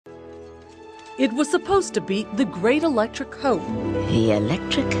It was supposed to be the great electric hope. The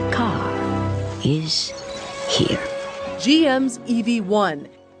electric car is here. GM's EV1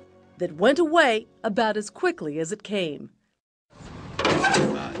 that went away about as quickly as it came.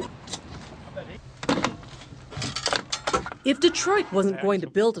 If Detroit wasn't going to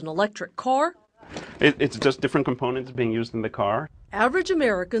build an electric car, It's just different components being used in the car. average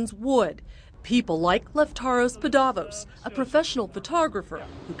Americans would. People like Leftaros Padavos, a professional photographer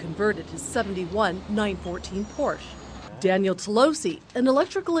who converted his '71 914 Porsche. Daniel Tolosi, an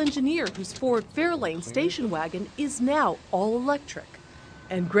electrical engineer whose Ford Fairlane station wagon is now all electric.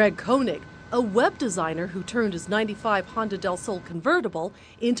 And Greg Koenig, a web designer who turned his '95 Honda Del Sol convertible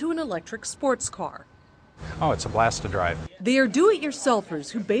into an electric sports car. Oh, it's a blast to drive. They are do-it-yourselfers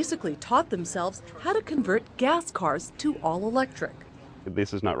who basically taught themselves how to convert gas cars to all electric.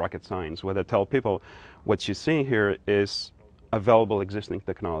 This is not rocket science. What I tell people, what you see here is available existing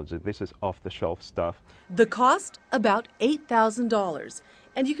technology. This is off-the-shelf stuff. The cost, about $8,000.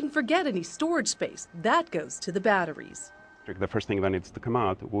 And you can forget any storage space. That goes to the batteries. The first thing that needs to come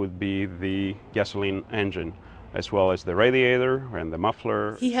out would be the gasoline engine, as well as the radiator and the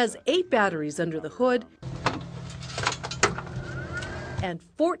muffler. He has 8 batteries under the hood and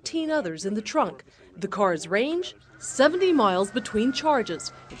 14 others in the trunk. The car's range, 70 miles between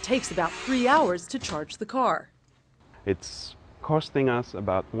charges. It takes about 3 hours to charge the car. It's costing us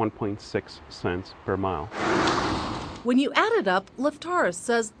about 1.6 cents per mile. When you add it up, Leftaros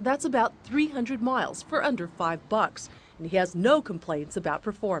says that's about 300 miles for under $5, and he has no complaints about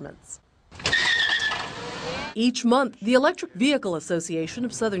performance. Each month, the Electric Vehicle Association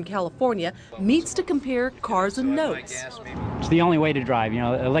of Southern California meets to compare cars and notes. It's the only way to drive. You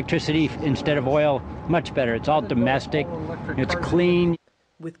know, electricity instead of oil, much better. It's all domestic, it's clean.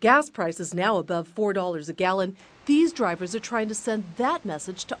 With gas prices now above $4 a gallon, these drivers are trying to send that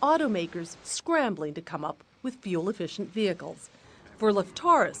message to automakers scrambling to come up with fuel-efficient vehicles. For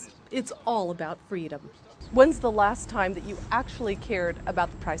Leftaros, it's all about freedom. When's the last time that you actually cared about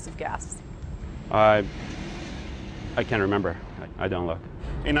the price of gas? I can't remember. I don't look.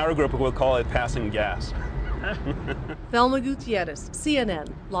 In our group, we'll call it passing gas. Thelma Gutierrez,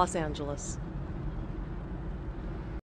 CNN, Los Angeles.